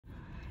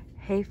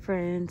Hey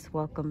friends,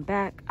 welcome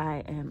back. I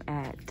am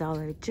at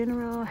Dollar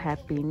General.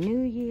 Happy New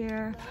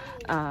Year.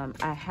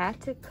 I had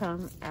to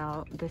come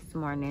out this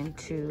morning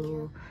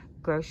to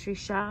grocery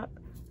shop,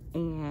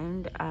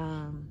 and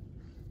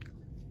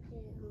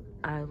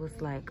I was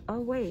like,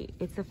 oh wait,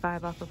 it's a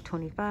 5 off of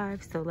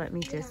 25, so let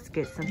me just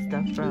get some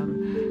stuff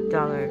from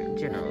Dollar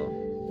General.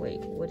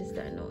 Wait, what is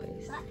that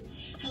noise?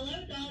 Hello,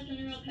 Dollar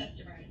General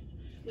customers.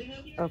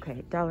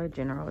 Okay, Dollar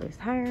General is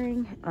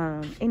hiring.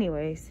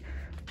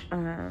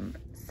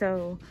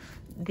 So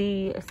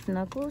the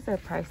Snuggles are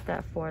priced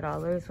at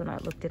 $4 when I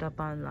looked it up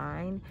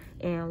online,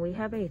 and we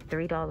have a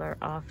 $3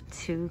 off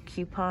 2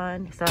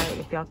 coupon. Sorry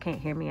if y'all can't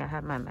hear me, I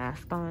have my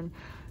mask on.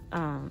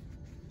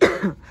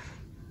 If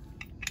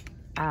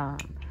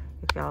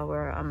y'all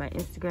were on my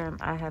Instagram,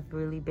 I have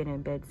really been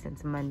in bed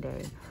since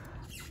Monday,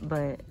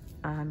 but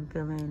I'm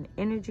feeling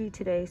energy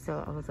today,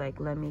 so I was like,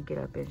 let me get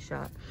up and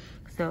shop.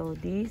 So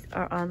these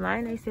are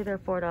online. They say they're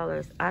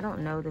 $4. I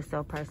don't know the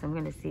sale price. I'm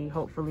gonna see.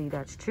 Hopefully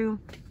that's true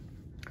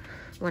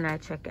when I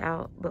check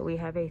out, but we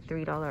have a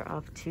 $3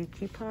 off 2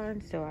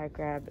 coupon, so I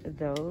grabbed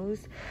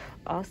those.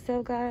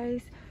 Also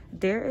guys,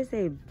 there is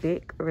a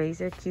big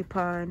razor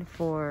coupon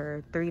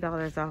for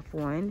 $3 off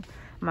 1.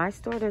 My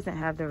store doesn't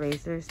have the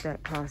razors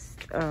that cost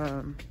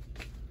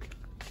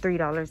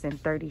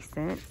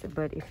 $3.30,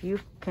 but if you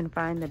can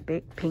find the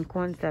big pink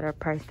ones that are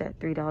priced at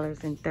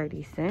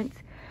 $3.30,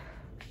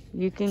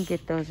 you can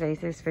get those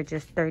razors for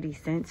just 30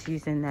 cents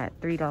using that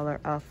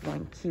 $3 off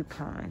 1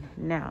 coupon.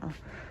 Now,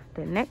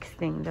 the next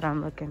thing that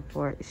I'm looking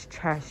for is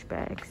trash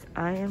bags.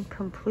 I am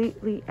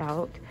completely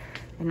out,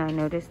 and I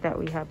noticed that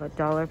we have a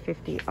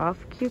 $1.50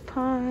 off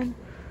coupon.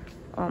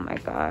 Oh my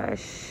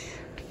gosh.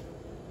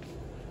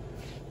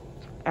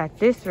 At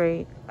this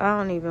rate, I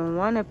don't even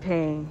want to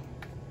pay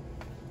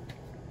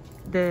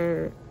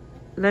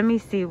let me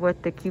see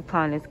what the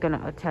coupon is going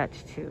to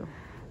attach to.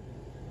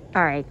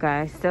 All right,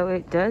 guys, so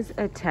it does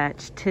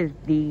attach to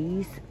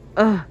these.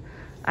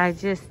 I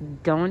just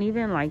don't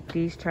even like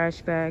these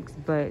trash bags,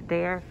 but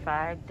they are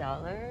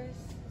 $5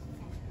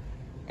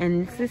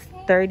 and this is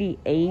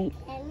 38.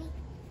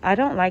 I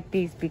don't like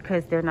these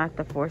because they're not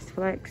the Force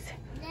Flex,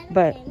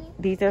 but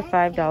these are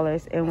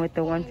 $5, and with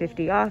the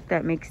 $1.50 off,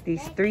 that makes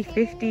these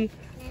 $3.50.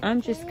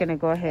 I'm just gonna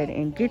go ahead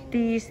and get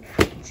these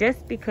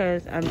just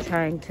because I'm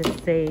trying to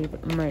save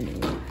money.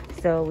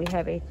 So we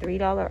have a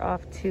 $3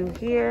 off 2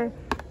 here,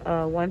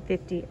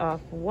 $1.50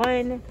 off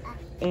 1,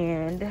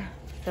 and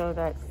so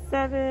that's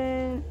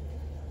 7.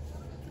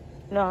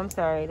 No, I'm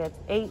sorry, that's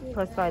 8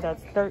 plus 5,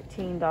 that's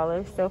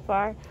 $13 so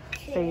far.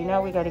 So you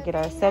know we got to get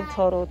our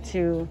subtotal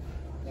to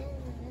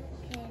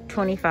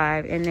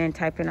 25 and then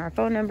type in our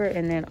phone number,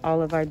 and then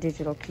all of our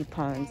digital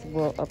coupons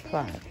will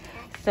apply.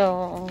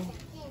 So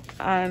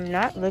I'm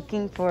not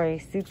looking for a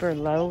super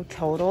low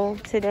total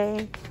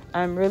today.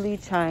 I'm really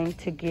trying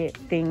to get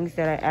things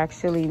that I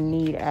actually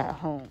need at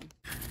home.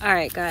 All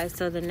right, guys,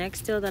 so the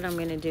next deal that I'm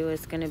going to do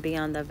is going to be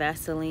on the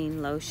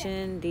Vaseline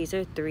lotion. These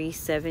are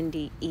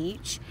 $3.70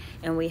 each,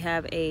 and we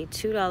have a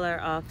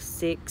 $2 off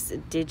 6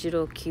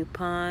 digital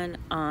coupon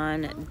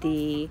on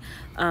the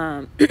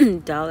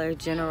Dollar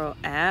General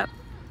app.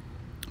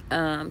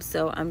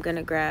 So I'm going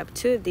to grab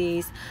 2 of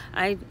these.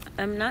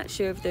 I'm not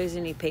sure if there's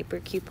any paper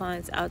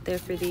coupons out there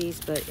for these,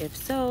 but if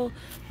so,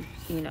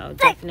 you know,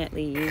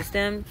 definitely use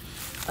them.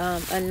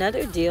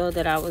 Another deal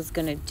that I was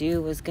going to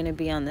do was going to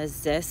be on the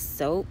Zest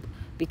soap,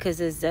 because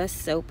the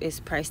Zest soap is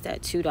priced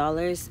at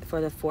 $2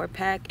 for the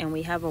 4-pack, and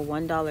we have a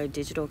 $1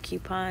 digital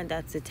coupon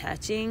that's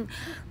attaching,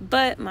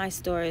 but my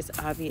store is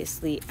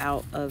obviously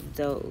out of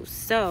those.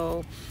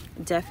 So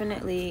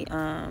definitely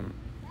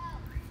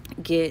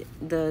get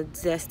the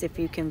Zest if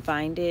you can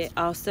find it.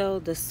 Also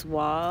the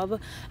Suave,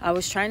 I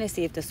was trying to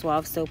see if the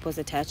Suave soap was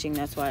attaching,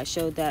 that's why I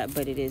showed that,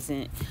 but it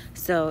isn't.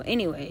 So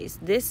anyways,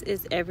 this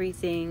is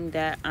everything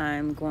that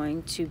I'm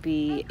going to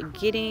be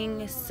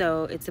getting.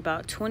 So it's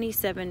about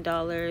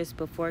 $27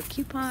 before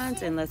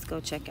coupons, and let's go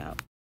check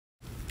out.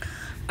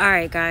 All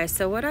right, guys,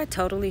 so what I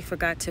totally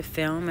forgot to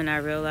film, and I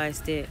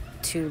realized it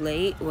too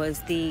late,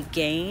 was the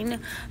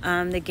Gain.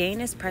 The Gain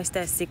is priced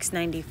at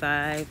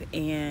 $6.95,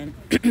 and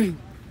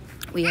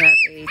we have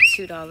a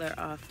 $2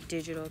 off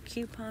digital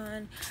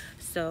coupon,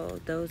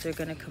 so those are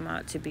going to come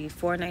out to be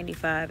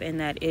 $4.95, and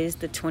that is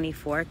the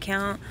 24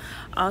 count.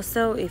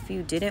 Also, if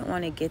you didn't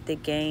want to get the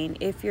Gain,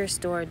 if your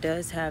store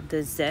does have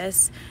the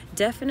Zest,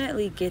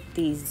 definitely get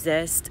the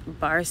Zest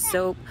bar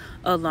soap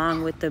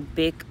along with the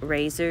Bic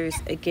razors.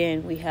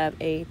 Again, we have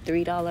a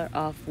 $3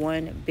 off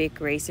 1 Bic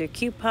razor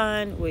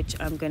coupon, which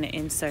I'm going to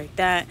insert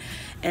that,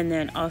 and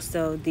then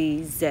also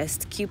the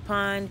Zest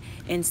coupon.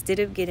 Instead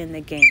of getting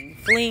the Gain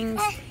flings,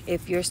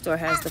 if your store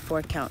has the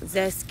 4 count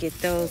Zest, get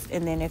those,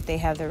 and then if they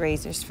have the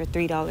razors for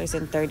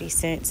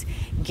 $3.30,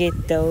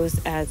 get those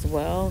as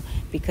well,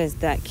 because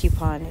that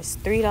coupon is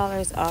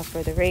 $3 off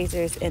for the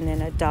razors and then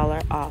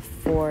 $1 off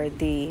for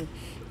the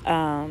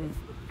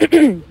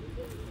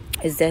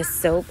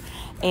Zest soap,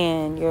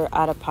 and your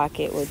out of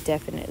pocket would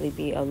definitely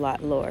be a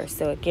lot lower.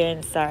 So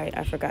again, sorry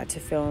I forgot to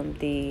film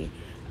the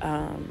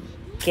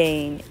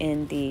Gain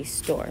in the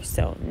store.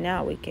 So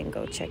now we can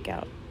go check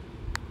out.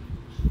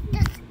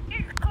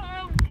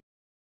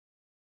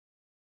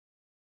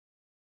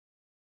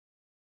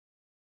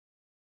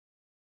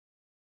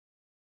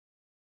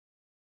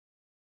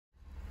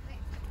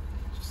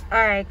 All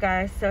right,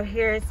 guys, so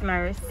here's my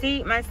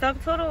receipt. My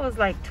subtotal was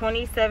like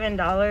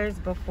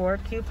 $27 before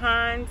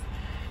coupons.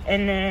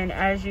 And then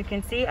as you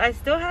can see, I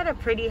still had a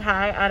pretty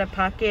high out of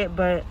pocket,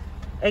 but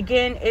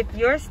again, if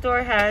your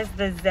store has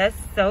the Zest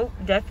soap,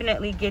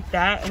 definitely get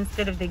that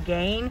instead of the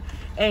Gain,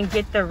 and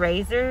get the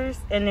razors,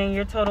 and then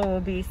your total will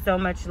be so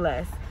much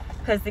less.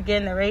 Because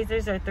again, the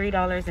razors are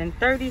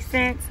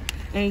 $3.30,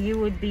 and you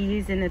would be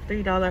using the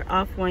 $3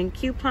 off one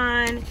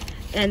coupon,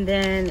 and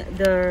then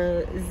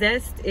the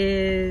Zest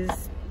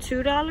is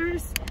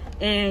 $2,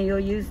 and you'll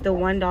use the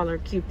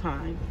 $1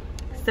 coupon.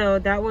 So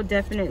that will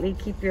definitely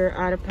keep your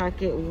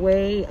out-of-pocket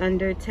way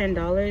under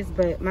 $10,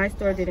 but my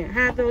store didn't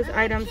have those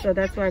items, so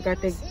that's why I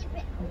got the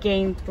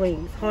Game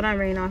Flings. Hold on,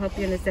 Rain, I'll help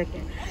you in a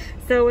second.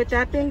 So with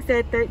that being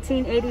said,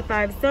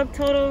 $13.85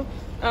 subtotal.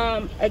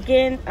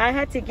 Again, I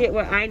had to get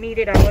what I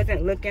needed. I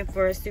wasn't looking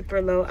for a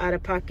super low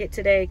out-of-pocket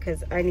today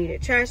because I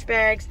needed trash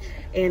bags,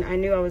 and I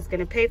knew I was going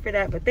to pay for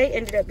that, but they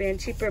ended up being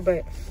cheaper.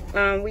 But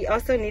we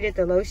also needed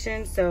the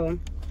lotion, so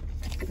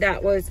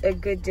that was a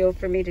good deal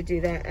for me to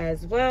do that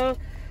as well.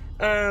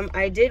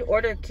 I did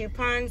order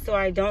coupons, so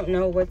I don't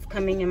know what's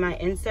coming in my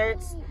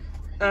inserts.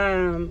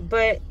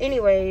 But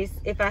anyways,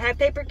 if I had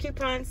paper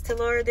coupons to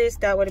lower this,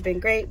 that would have been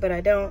great, but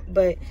I don't.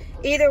 But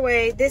either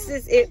way, this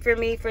is it for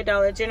me for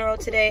Dollar General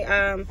today.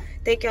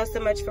 Thank y'all so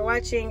much for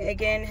watching.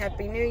 Again,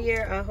 Happy New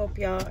Year. I hope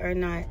y'all are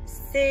not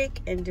sick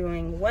and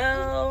doing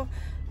well.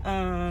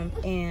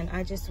 And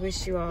I just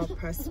wish you all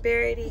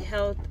prosperity,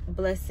 health,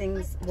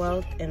 blessings,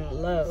 wealth, and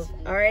love.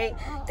 All right,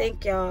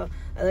 thank y'all.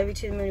 I love you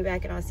to the moon and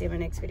back, and I'll see you in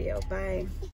my next video. Bye.